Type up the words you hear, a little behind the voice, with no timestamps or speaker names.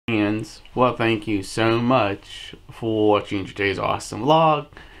friends, well, thank you so much for watching today's awesome vlog.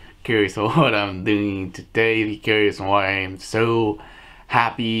 Curious on what I'm doing today, be curious on why I am so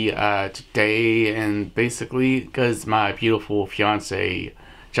happy today, and basically because my beautiful fiance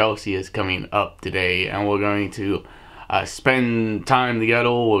Chelsea is coming up today, and we're going to spend time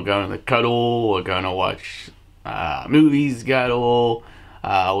together. We're going to cuddle, we're going to watch movies together,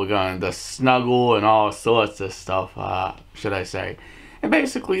 we're going to snuggle and all sorts of stuff, should I say. And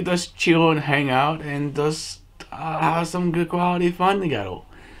basically just chill and hang out and just have some good quality fun together.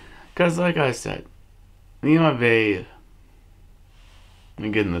 Because like I said, me and my babe, my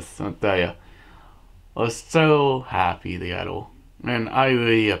goodness, I'll tell you, we're so happy together. And I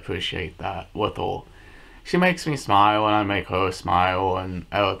really appreciate that with her. She makes me smile and I make her smile and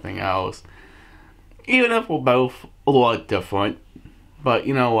everything else. Even if we're both a lot different. But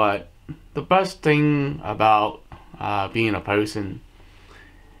you know what? The best thing about being a person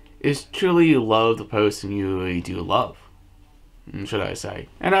is truly love the person you really do love, should I say.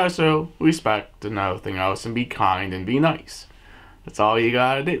 And also respect and everything else, and be kind and be nice. That's all you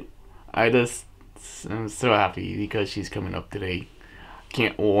gotta do. I'm so happy because she's coming up today.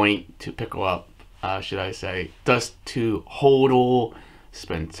 Can't wait to pick her up, should I say. Just to hold her,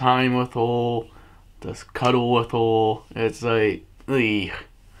 spend time with her, just cuddle with her. It's like,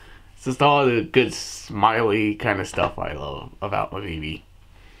 it's just all the good smiley kind of stuff I love about my baby.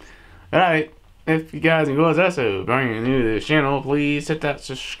 Alright, if you guys enjoyed this episode, brand new to this channel, please hit that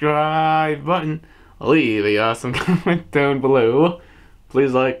subscribe button. Leave a awesome comment down below.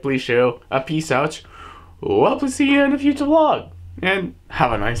 Please like, please share. Peace out. Hope to see you in a future vlog. And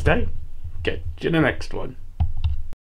have a nice day. Catch you in the next one.